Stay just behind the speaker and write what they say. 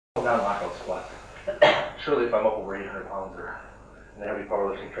Down knockout squats. Surely if I'm up over 800 pounds or in heavy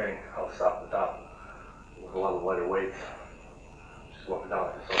powerlifting training, I'll stop at the top with a lot of lighter weights. Just walk it down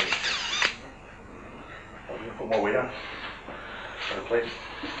like this. I'm going to put more weight on the plate.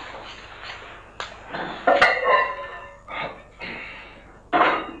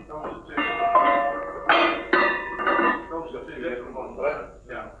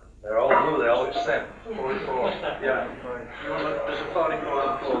 Yeah. They're all blue, they all look the same. 44. Yeah. There's a 44 on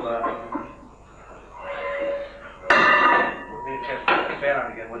the floor there. Maybe you can't put the fan on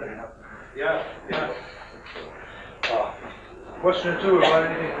again, would it? Yeah, yeah. Question 2 about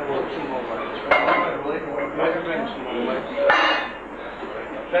anything about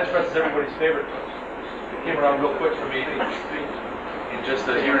bench press is everybody's favorite. It came around real quick for me in just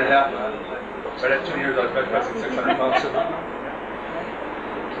a year and a half. Right at 2 years I was bench pressing 600 pounds.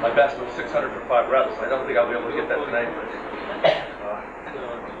 My best was 600 for 5 reps. I don't think I'll be able to get that tonight, but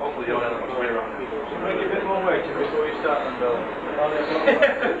hopefully you don't have much weight around. Make a bit more weight before you start on Bill.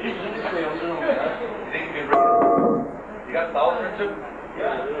 You think you can bring it? You got 1,000 or 2?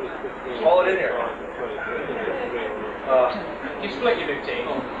 Yeah. Haul it in here. You split your routine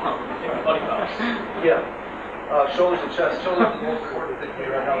in body parts. Yeah. Shoulders and chest. Shoulders is the most important thing for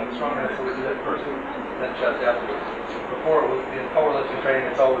me right now in strongman, so we do that first, then chest afterwards. Before, in powerlifting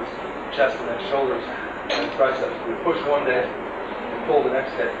training, it's always chest and then shoulders and triceps. We push one day and pull the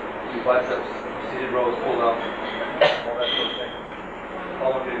next day. Do biceps, seated rows, pull down, all that sort of thing.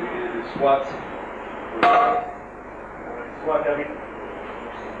 All of you do squats. Squat heavy.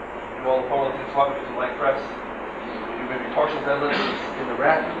 Do all the powerlifting squat, we do some leg press. We do maybe partial deadlifts in the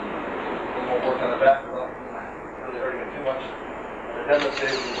rack. We won't work on the back without really hurting it too much. The deadlift day,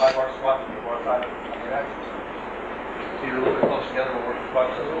 we do high bar squats with more time on the rack. Feet are a little bit close together, we'll work the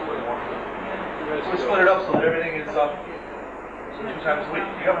quadriceps a little bit more. We split it up so that everything is 2 times a week.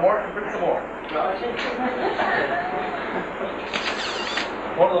 You got more? Bring some more.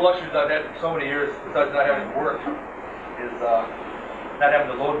 One of the luxuries I've had for so many years, besides not having to work, is not having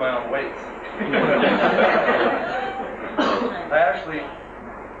to load my own weights.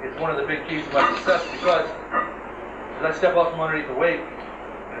 It's one of the big keys to my success because as I step out from underneath the weight,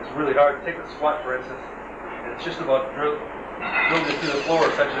 and it's really hard. Take the squat, for instance. It's just about drilling it through the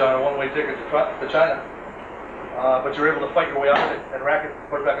floor, set you on a one-way ticket to China. But you're able to fight your way out of it and rack it,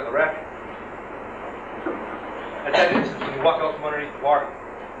 put it back on the rack. At that instance, when you walk out from underneath the bar,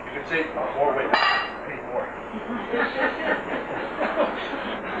 you can say, oh, more weight. I need more.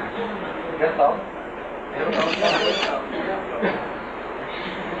 Get down.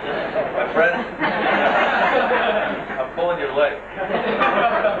 My friend, I'm pulling your leg.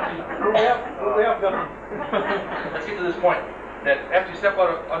 Let's get to this point, that after you step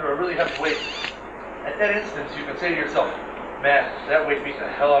out under a really heavy weight, at that instance you can say to yourself, man, that weight beat the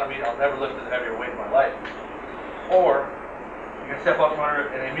hell out of me, I'll never lift a heavier weight in my life. Or you can step out from under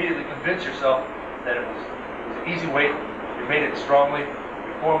it and immediately convince yourself that it was an easy weight, you made it strongly,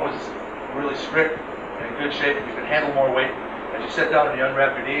 your form was really strict and in good shape, you can handle more weight. As you sit down and you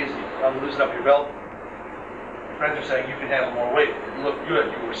unwrap your knees, you loosen up your belt, your friends are saying you can handle more weight. It looked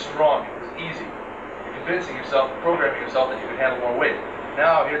good, you were strong, it was easy. You're convincing yourself, programming yourself that you can handle more weight.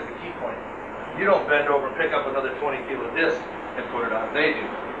 Now here's the key point. You don't bend over and pick up another 20-kilo disc and put it on. They do.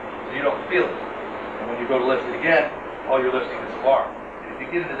 So you don't feel it. And when you go to lift it again, all you're lifting is a bar. And if you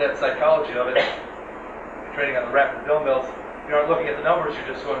get into that psychology of it, you're training on the rack and dumbbells, you aren't looking at the numbers,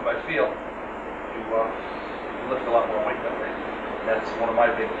 you're just going by feel. You lift a lot more weight that way. That's one of my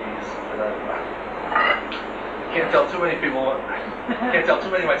big keys. Can't tell too many people, can't tell too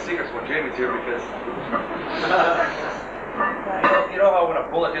many of my secrets when Jamie's here because you know how when a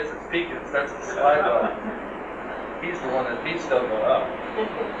bullet hits its peak and it starts to slide up, he's the one that he's still going up.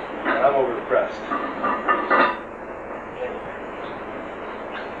 And I'm over the crest.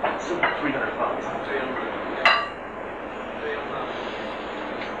 Still 300 pounds.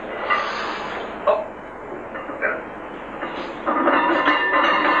 Oh.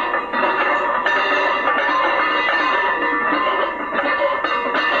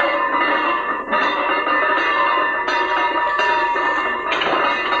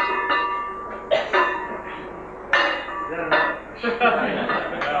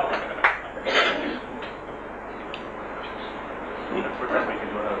 Let's pretend we can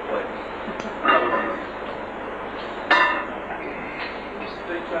do another play.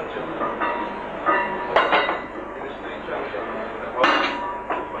 That was easy.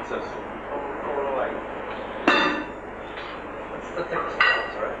 What's this? Let's take this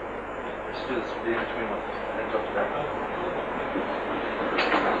balance, alright? Let's do this in between ones and then jump to that.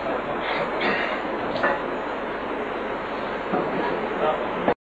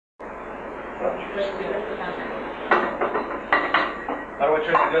 How do I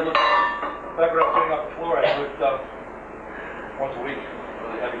train the deadlift? Back when I was training off the floor, I do it once a week,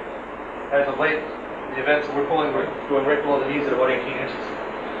 really heavy. As of late, the events that we're pulling, we're doing right below the knees at about 18 inches.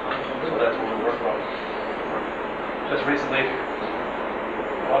 So that's what we're working on. Just recently,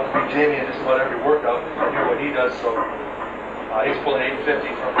 I wanted to beat Jamie in just about every workout. I hear what he does, so he's pulling 850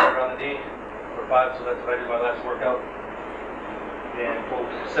 from right around the knee for 5, so that's what I did my last workout. And pulled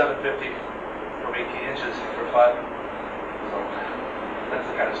 750 from 18 inches for 5. So that's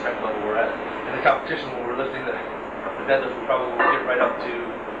the kind of strength level we're at. In the competition, when we're lifting the deadlift, we probably will get right up to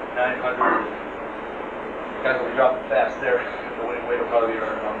 900. Guys will be dropping fast there. The winning weight will probably be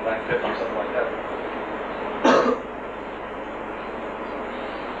around 950 or something like that.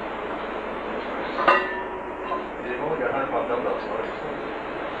 You've only got 100-pound dumbbells, so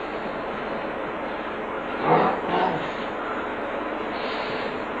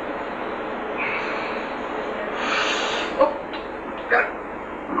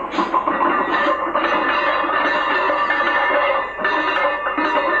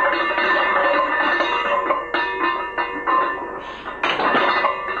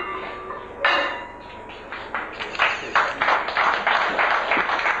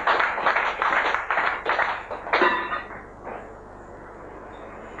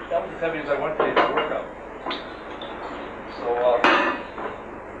that was as heavy as I went today for the workout. So, I'll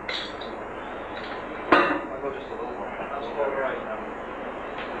go just a little more. That's about right now.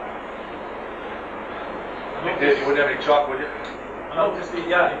 I think Dave, you wouldn't have any chalk, would you? No, just the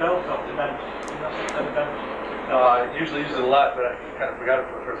belt off the bench. No, I usually use it a lot, but I kind of forgot it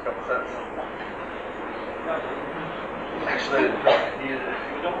for the first couple sets. Actually, I didn't need it.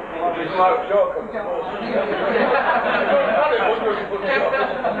 It's like chalk on the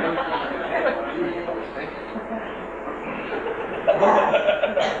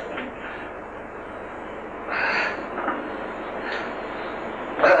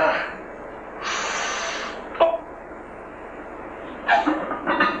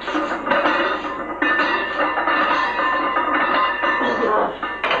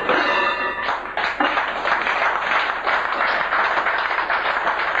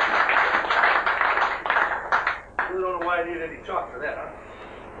I needed any chalk for that, huh?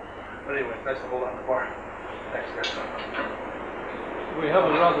 But anyway, nice to hold on the bar. Thanks, guys. We have a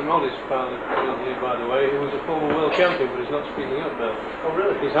rather knowledge pal here, by the way. He was a former world champion, but he's not speaking up now. Oh,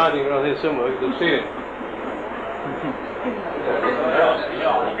 really? He's hiding around here somewhere. You can see him. Go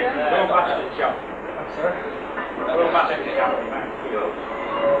back to the shop. I'm sorry? Go back to the shop.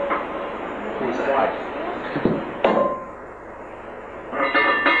 Who's that?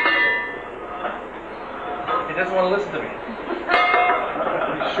 He doesn't want to listen to me.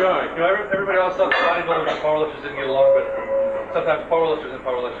 He's shy. You know, everybody else thought bodybuilders and powerlifters didn't get along, but sometimes powerlifters and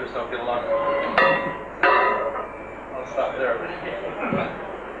powerlifters don't get along. I'll stop there.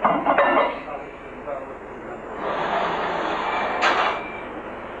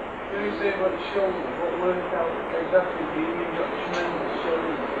 Can you say about the shoulders? What workout exactly do you got tremendous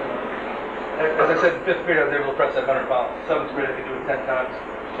shoulders? As I said, in 5th grade I was able to press that 100 pounds. 7th grade I could do it 10 times.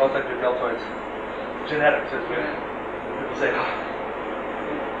 12th I could do deltoids. Genetics is good. People say,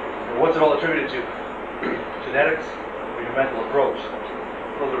 what's it all attributed to? Genetics or your mental approach?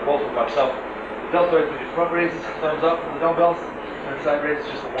 Those are both of myself. The deltoids, we do front raises, thumbs up with the dumbbells, and the side raises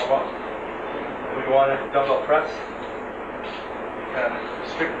just to warm up. Then we go on into dumbbell press,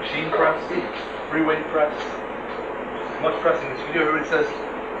 strict machine press, free weight press, as much pressing as you can do. Everybody says,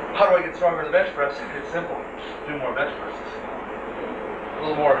 how do I get stronger in the bench press? It's simple. Do more bench presses. A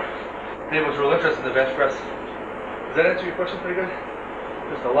little more. Dave was real interested in the bench press. Does that answer your question pretty good?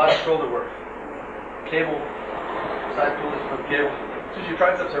 Just a lot of shoulder work. Cable, side pulley, flip cable. As soon as your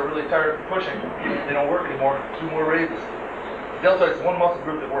triceps are really tired of pushing, they don't work anymore. 2 more raises. The deltoid is one muscle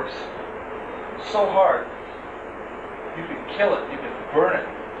group that works so hard, you can kill it, you can burn it.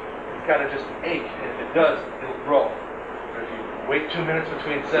 It's got to just ache, and if it does, it'll grow. But if you wait 2 minutes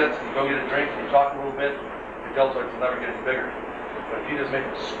between sets, and you go get a drink, and you talk a little bit, your deltoids will never get any bigger. But if you just make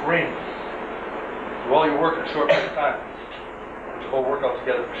them scream, do all your work in a short period of time, put the whole workout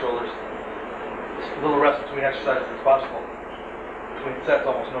together for shoulders. Just a little rest between exercises is possible. Between sets,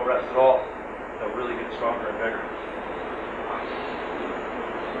 almost no rest at all. They'll really get stronger and bigger.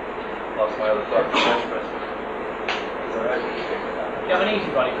 Lost my other thoughts. Bench press. It's alright. You have an easy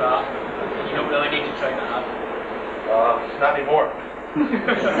body part. You don't really need to train that hard. Not anymore.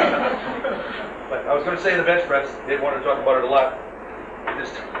 But I was going to say the bench press. Dave wanted to talk about it a lot. You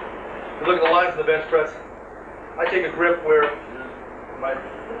look at the lines in the bench press. I take a grip where my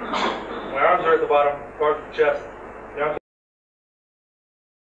arms are at the bottom, part of the chest. The arms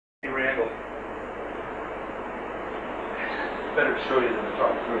are at the angle. better to show you than to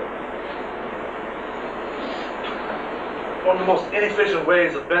talk through it. One of the most inefficient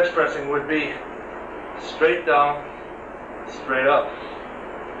ways of bench pressing would be straight down, straight up.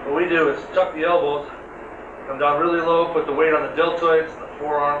 What we do is tuck the elbows, come down really low, put the weight on the deltoids, the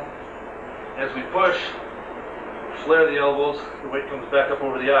forearm. As we push, flare the elbows, the weight comes back up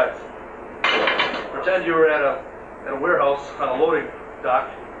over the eyes. Pretend you were at a warehouse on a loading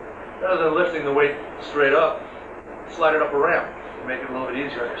dock. Rather than lifting the weight straight up, slide it up a ramp to make it a little bit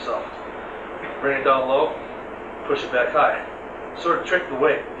easier on yourself. Bring it down low, push it back high. Sort of trick the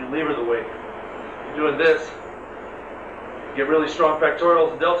weight, you lever the weight. You're doing this, you get really strong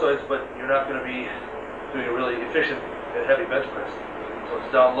pectorals and deltoids, but you're not going to be doing a really efficient and heavy bench press. So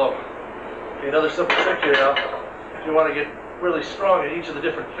it's down low. Okay, another simple trick here now, if you want to get really strong in each of the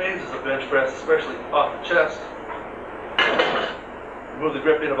different phases of bench press, especially off the chest, move the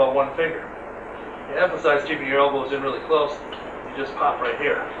grip in about one finger. You emphasize keeping your elbows in really close, you just pop right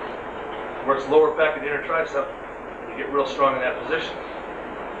here. It works lower back of the inner tricep, and you get real strong in that position.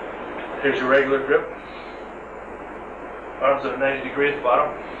 Here's your regular grip. Arms at a 90 degree at the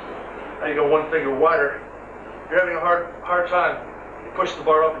bottom. Now you go one finger wider. If you're having a hard time, you push the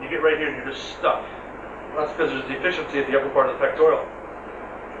bar up and you get right here and you're just stuck. Well, that's because there's a deficiency at the upper part of the pectoral.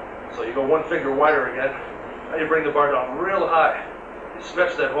 So you go one finger wider again. Now you bring the bar down real high. You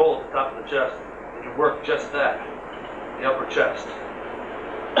stretch that hole at the top of the chest and you work just that, the upper chest.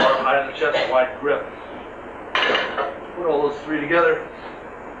 Bar high on the chest, wide grip. Put all those three together.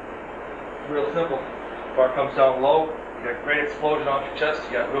 Real simple. Bar comes down low. You got great explosion off your chest.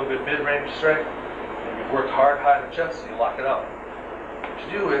 You got real good mid-range strength. And you've worked hard high on the chest, so you lock it out. What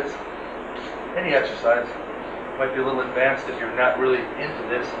you do is, any exercise might be a little advanced if you're not really into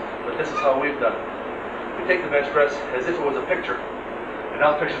this, but this is how we've done it. We take the bench press as if it was a picture. And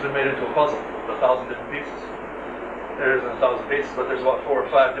now the picture's been made into a puzzle with 1,000 different pieces. There isn't 1,000 pieces, but there's about 4 or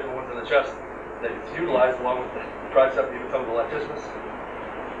 5 different ones in the chest that it's utilized along with the tricep, even some of the latissimus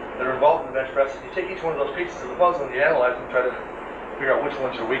that are involved in the bench press. You take each one of those pieces of the puzzle and you analyze them, try to figure out which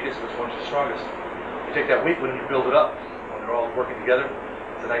one's your weakest, which one's your strongest. You take that weak one and you build it up. When they're all working together,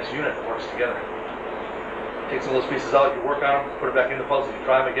 it's a nice unit that works together. You take some of those pieces out, you work on them, put it back in the puzzle, you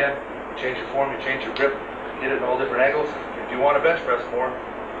try them again, you change your form, you change your grip, get it in all different angles. If you want to bench press more,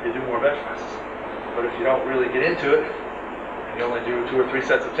 you do more bench presses. But if you don't really get into it, and you only do 2 or 3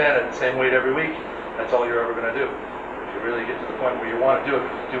 sets of 10 at the same weight every week, that's all you're ever going to do. If you really get to the point where you want to do it,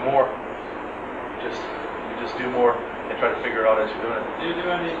 do more. You just do more and try to figure it out as you're doing it. Do you do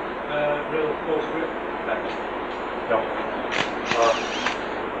any real close grip bench? No.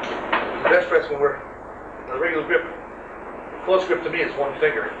 The bench press, when we're the regular grip, close grip to me is one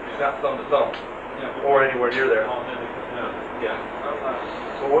finger. It's not thumb to thumb, or anywhere near there. Yeah.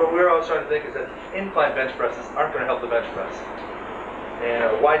 So what we're always trying to think is that incline bench presses aren't going to help the bench press.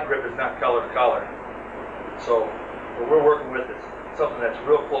 And a wide grip is not collar to collar. So what we're working with is something that's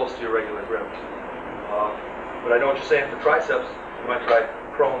real close to your regular grip. But I know what you're saying for triceps, you might try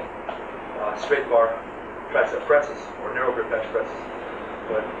prone, straight bar tricep presses or narrow grip bench presses.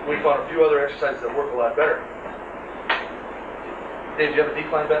 But we found a few other exercises that work a lot better. Dave, do you have a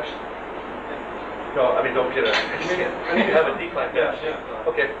decline bench? No, I mean, don't get it. You have a decline bench. Yeah.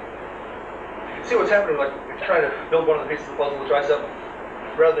 Okay. You can see what's happening, like if you're trying to build one of the pieces of the puzzle, the tricep,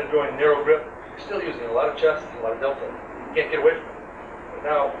 rather than going narrow grip, you're still using a lot of chest and a lot of deltoid. You can't get away from it. But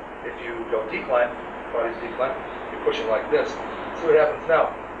now, if you go decline, body's decline, you're pushing like this. See what happens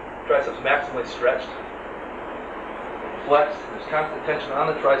now. Triceps maximally stretched. Flex, there's constant tension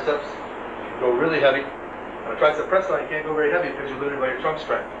on the triceps. You can go really heavy. On a tricep press down, you can't go very heavy because you're limited by your trunk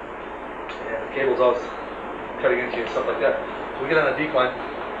strength. And the cable's always cutting into you and stuff like that. So we get on a decline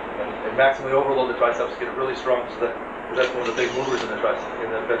and maximally overload the triceps, get it really strong, so that that's one of the big movers in the tricep, in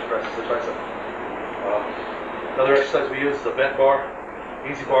the bench press is the tricep. Another exercise we use is a bent bar,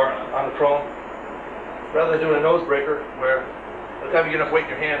 easy bar on the prone. Rather than doing a nose breaker, where by the time you get enough weight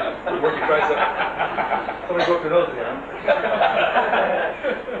in your hand, work your tricep. Somebody broke their nose again.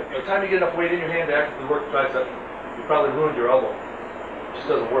 By the time you get enough weight in your hand to actively work the tricep, you probably ruined your elbow. It just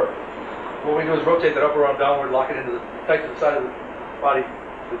doesn't work. What we do is rotate that upper arm downward, lock it into the tight to the side of the body.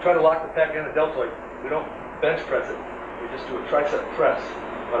 We try to lock the pec and the deltoid. We don't bench press it. We just do a tricep press,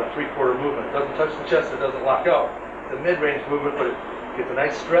 about a 3/4 movement. It doesn't touch the chest, it doesn't lock out. It's a mid-range movement, but it gets a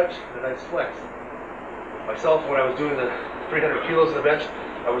nice stretch and a nice flex. Myself, when I was doing the 300 kilos in the bench,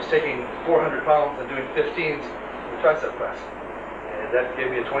 I was taking 400 pounds and doing 15s in the tricep press. And that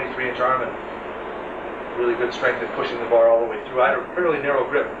gave me a 23-inch arm and really good strength in pushing the bar all the way through. I had a fairly narrow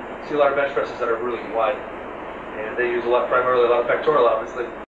grip. See a lot of bench presses that are really wide, and they use primarily a lot of pectoral, obviously,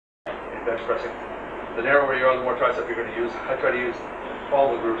 in bench pressing. The narrower you are, the more tricep you're going to use. I try to use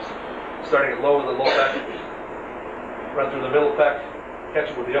all the groups, starting at low with the low pec, run through the middle pec,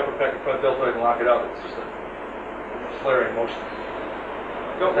 catch it with the upper pec and front deltoid and lock it out. It's just a flaring motion.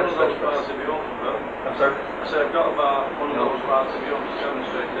 Got one of those bars of your own, though. I'm sorry? I said I've got about one of those bars of your own to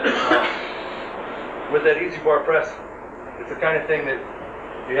demonstrate it. With that easy bar press, it's the kind of thing that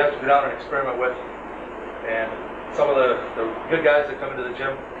you have to go down and experiment with. And some of the good guys that come into the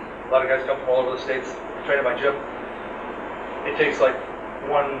gym, a lot of guys come from all over the states, train at my gym. It takes like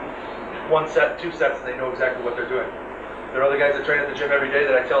one set, 2 sets, and they know exactly what they're doing. There are other guys that train at the gym every day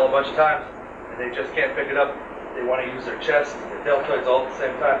that I tell a bunch of times, and they just can't pick it up. They want to use their chest, their deltoids all at the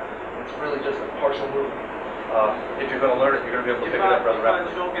same time. It's really just a partial movement. If you're going to learn it, you're going to be able to pick it up rather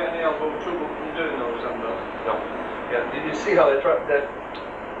rapidly. You don't get any elbow trouble from doing those, No. Yeah, you see how when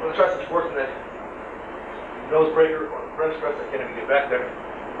the triceps work in that nose breaker or the French press, I can't even get back there,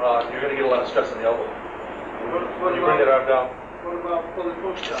 you're going to get a lot of stress on the elbow. When you bring that arm down. What about pulley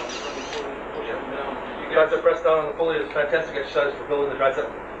push down? Push them down. Tricep press down on the pulley is a fantastic exercise for building the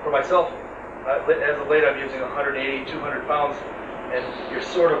tricep. For myself, as of late, I'm using 180, 200 pounds, and you're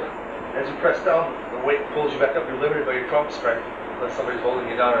sort of, as you press down, the weight pulls you back up. You're limited by your trunk strength unless somebody's holding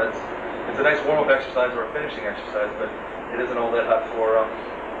you down. It's a nice warm-up exercise or a finishing exercise, but it isn't all that hot for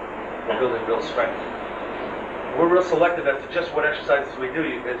building real strength. We're real selective as to just what exercises we do.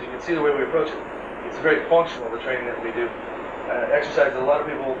 As you can see the way we approach it, it's very functional, the training that we do. Exercise that a lot of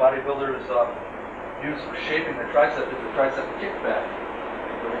people, bodybuilders, use for shaping the tricep is the tricep kickback.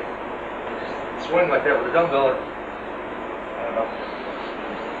 Swing like that with a dumbbell, and I don't know,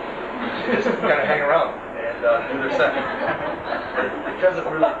 just kind of hang around and do their set. It doesn't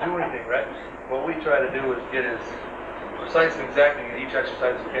really do anything, right? What we try to do is get as precise and exacting in each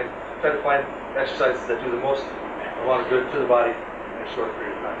exercise as we can. Try to find exercises that do the most amount of good to the body in a short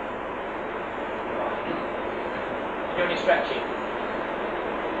period of time. Do any stretching?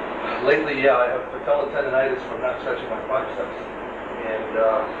 Lately, yeah, I have patella tendonitis from not stretching my quadriceps, and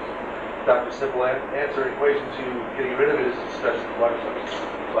Dr. Simple answer equation to getting rid of it is to stretch the quadriceps.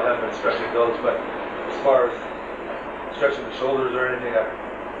 So I haven't been stretching those, but as far as stretching the shoulders or anything,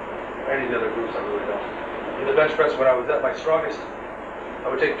 any of the other groups, I really don't. In the bench press, when I was at my strongest, I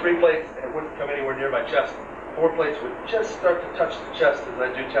would take 3 plates and it wouldn't come anywhere near my chest. 4 plates would just start to touch the chest as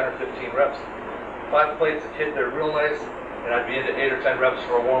I do 10 or 15 reps. 5 plates would hit there real nice, and I'd be into 8 or 10 reps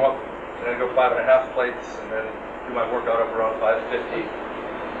for a warm-up, and then I'd go 5.5 plates, and then do my workout up around 550.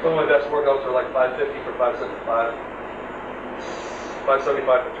 Some of my best workouts are like 550 for 575, 575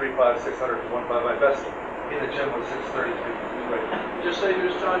 for 3.5, 600 for 1.5. My best in the gym was 633. Right. Just say you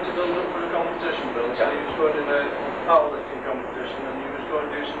was trying to build up for a competition, Bill. So you was going in a powerlifting competition and you was going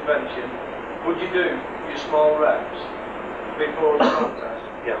to do some benching. Would you do your small reps before the contest?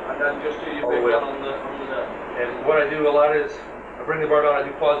 Yeah. And then just do your All big the way one on the day? And what I do a lot is, I bring the bar down, I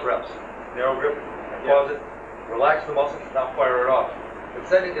do pause reps. Narrow grip, I pause it, relax the muscles, not fire it off. It's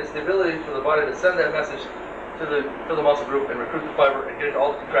the ability for the body to send that message to the muscle group and recruit the fiber and get it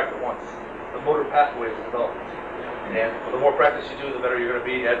all to contract at once. The motor pathway is developed. And the more practice you do, the better you're going to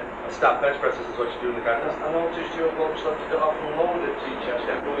be at stop bench presses is what you do in the contest. I noticed your blocks started to up and load it to your chest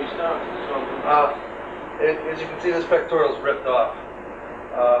before you started. As you can see, this pectoral is ripped off.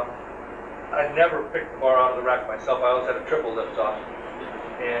 I never picked the bar out of the rack myself. I always had a triple lift off.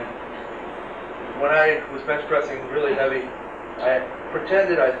 And when I was bench pressing really heavy, I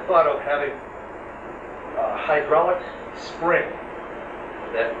thought of having a hydraulic spring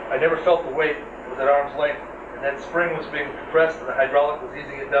that I never felt the weight. It was at arm's length. And that spring was being compressed, and the hydraulic was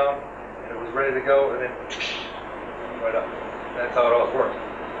easing it down, and it was ready to go, and then right up. That's how it always worked.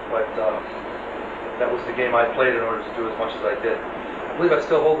 But that was the game I played in order to do as much as I did. I believe I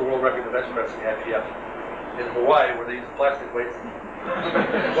still hold the world record in bench pressing IPF in Hawaii, where they use plastic weights.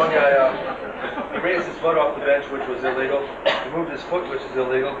 One guy, he raised his foot off the bench, which was illegal. He moved his foot, which is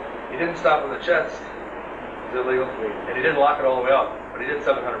illegal. He didn't stop with the chest, which is illegal, and he didn't lock it all the way up, but he did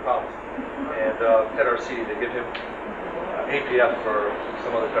 700 pounds. And at our city, they give him APF for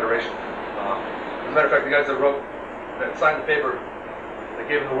some other federation. As a matter of fact, the guys that signed the paper that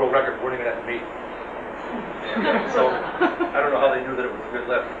gave him the world record weren't even at the meet. And, so I don't know how they knew that it was a good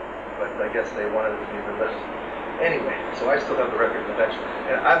lift, but I guess they wanted it to be a good lift. Anyway, so I still have the record in the bench,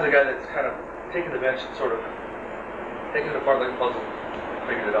 and I'm the guy that's kind of taken the bench and sort of taken it apart like a puzzle, and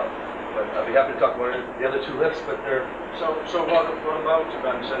figured it out. But I'd be happy to talk about the other 2 lifts, but they're... So what about the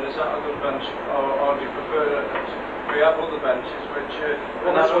bench then? Is that a good bench, or do you prefer it? We have other benches which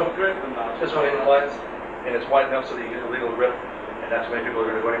well, this one grip than that. This one inclines, and it's wide enough so that you get a legal grip, and not too many people are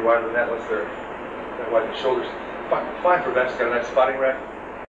going to go any wider than that unless they're wide in the shoulders. Fine for bench, it's got a nice spotting rack.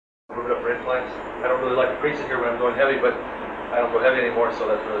 Move it up for inclines. I don't really like increasing here when I'm going heavy, but I don't go heavy anymore, so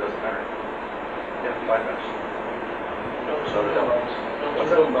that really doesn't matter. Yeah, fine bench. Don't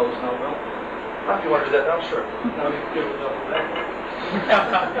dumbbells now, Bill. If you want to do that now, sure. No, you can do it up there.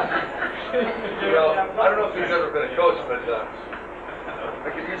 Well, I don't know if he's ever been a coach, but I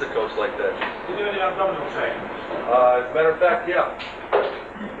could use a coach like that. You do any abdominal training? As a matter of fact, yeah.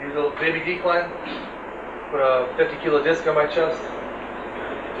 Use a baby decline, put a 50-kilo disc on my chest,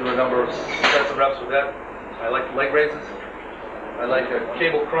 do a number of sets of reps with that. I like leg raises. I like a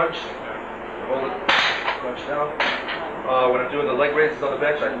cable crunch. Hold it, crunch down. When I'm doing the leg raises on the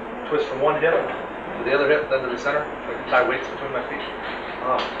bench, I twist from one hip to the other hip, then to the center. I can tie weights between my feet.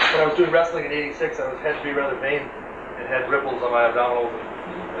 When I was doing wrestling in '86, I had to be rather vain and had ripples on my abdominals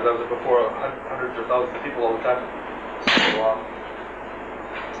because I was before hundreds or thousands of people all the time. So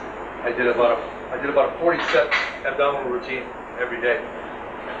I did about a 40-set abdominal routine every day,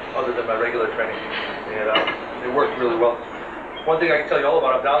 other than my regular training, and it worked really well. One thing I can tell you all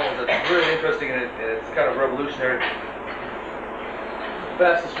about abdominals that's really interesting and it's kind of revolutionary. The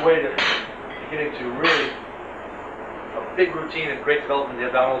fastest way to get into really a big routine and great development in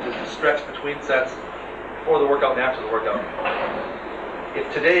the abdominals is to stretch between sets before the workout and after the workout.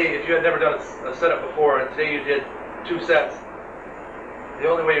 If you had never done a setup before and today you did 2 sets, the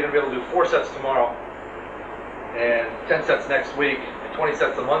only way you're going to be able to do 4 sets tomorrow and 10 sets next week and 20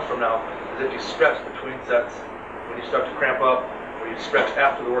 sets a month from now is if you stretch between sets when you start to cramp up, or you stretch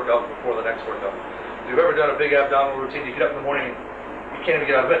after the workout before the next workout. If you've ever done a big abdominal routine, you get up in the morning and you can't even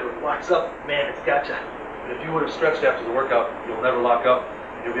get out of bed. It locks up, man, it's gotcha. But if you would have stretched after the workout, you'll never lock up.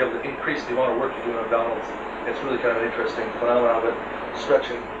 And you'll be able to increase the amount of work you do in abdominals. It's really kind of an interesting phenomenon, but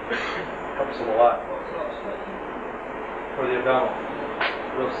stretching helps them a lot for the abdominal.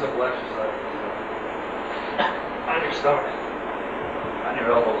 Real simple exercise. On your stomach, on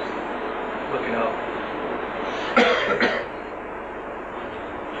your elbows, looking up.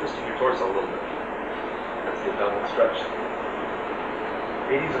 Twisting your torso a little bit. That's the abdominal stretch.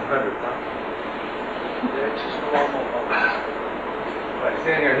 80s and 100s, huh? Yeah, it's just normal. If I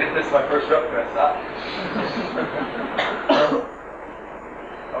stand here and hit this my first rep, can I stop?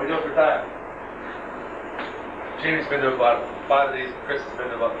 How we doing for time? Jamie's been to about 5 of these, and Chris has been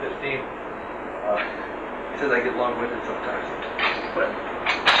to about 15. He says I get long-winded sometimes. But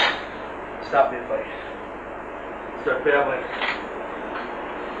stop me if I start babbling.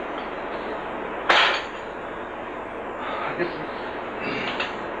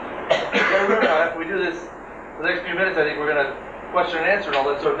 Remember, after we do this, the next few minutes, I think we're going to question and answer and all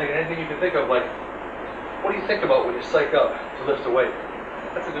that sort of thing. And anything you can think of, like, what do you think about when you psych up to lift a weight?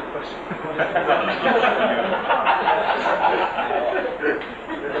 That's a good question.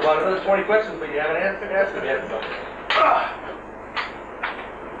 There's about another 20 questions, but you haven't asked them yet. So.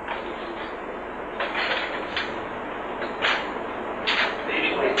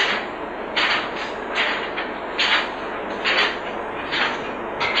 Baby weights.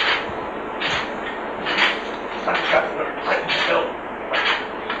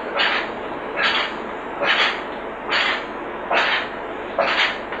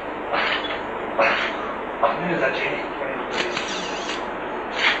 When is that, Jamie?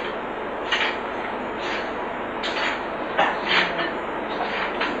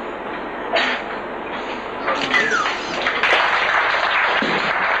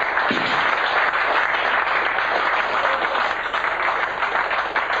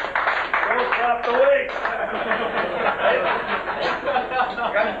 Don't drop the weight. I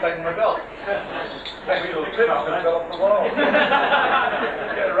got to tighten my belt.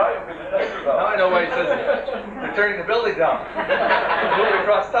 Now I know why he says they're turning the building down. Moving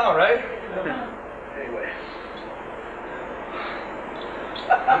across town, right? Anyway.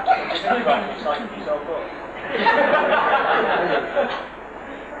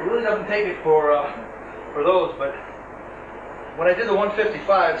 It really doesn't take it for those, but when I did the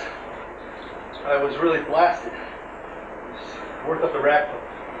 155s, I was really blasted. Worked up the rack from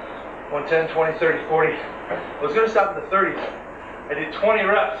 110, 20, 30, 40. I was going to stop at the 30s. I did 20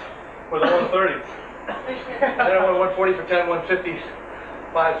 reps for the 130s. Then I went 140 for 10,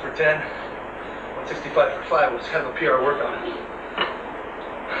 155 for 10, 165 for 5. It was kind of a PR workout.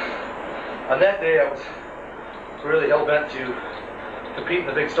 On that day, I was really hell-bent to compete in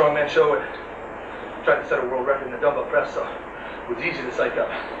the big strongman show and tried to set a world record in the dumbbell press, so it was easy to psych up.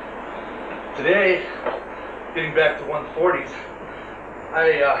 Today, getting back to 140s,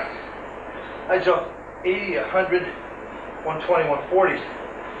 I jumped 80, 100, 120, 140,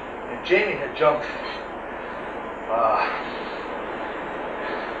 and Jamie had jumped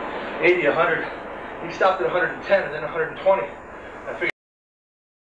 80, 100. He stopped at 110 and then 120.